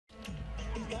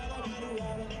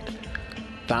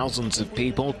Thousands of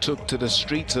people took to the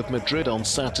streets of Madrid on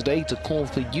Saturday to call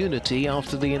for unity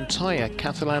after the entire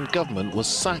Catalan government was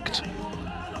sacked.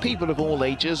 People of all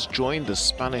ages joined the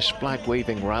Spanish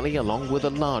flag-waving rally along with a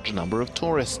large number of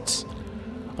tourists.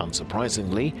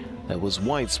 Unsurprisingly, there was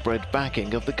widespread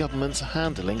backing of the government's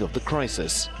handling of the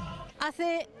crisis.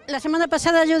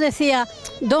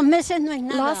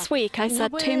 Last week I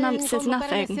said 2 months is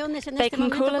nothing. They can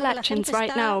call elections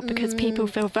right now because people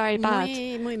feel very bad.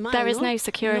 There is no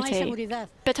security.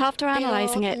 But after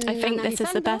analysing it, I think this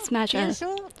is the best measure.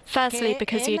 Firstly,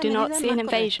 because you do not see an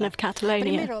invasion of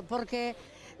Catalonia.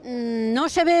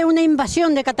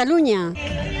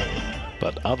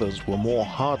 But others were more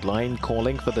hardline,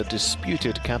 calling for the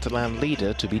disputed Catalan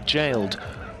leader to be jailed.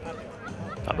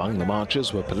 Among the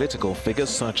marchers were political figures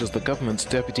such as the government's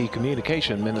deputy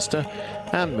communication minister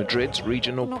and Madrid's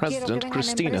regional president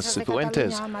Cristina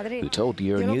Cifuentes, who told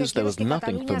Euronews there was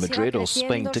nothing for Madrid or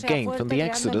Spain to gain from the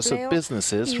exodus of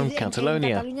businesses from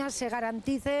Catalonia.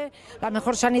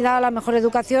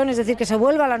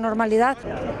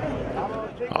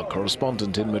 Our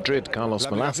correspondent in Madrid, Carlos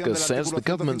Velasquez, says the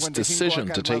government's decision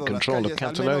to take control of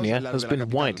Catalonia has been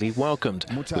widely welcomed,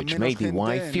 which may be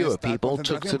why fewer people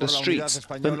took to the streets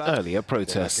than earlier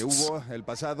protests. El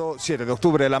pasado 7 de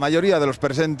octubre, la mayoría de los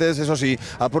presentes, eso sí,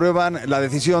 aprueban la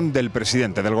decisión del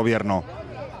presidente del gobierno.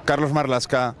 Carlos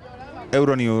Marlasca,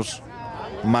 Euronews,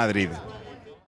 Madrid.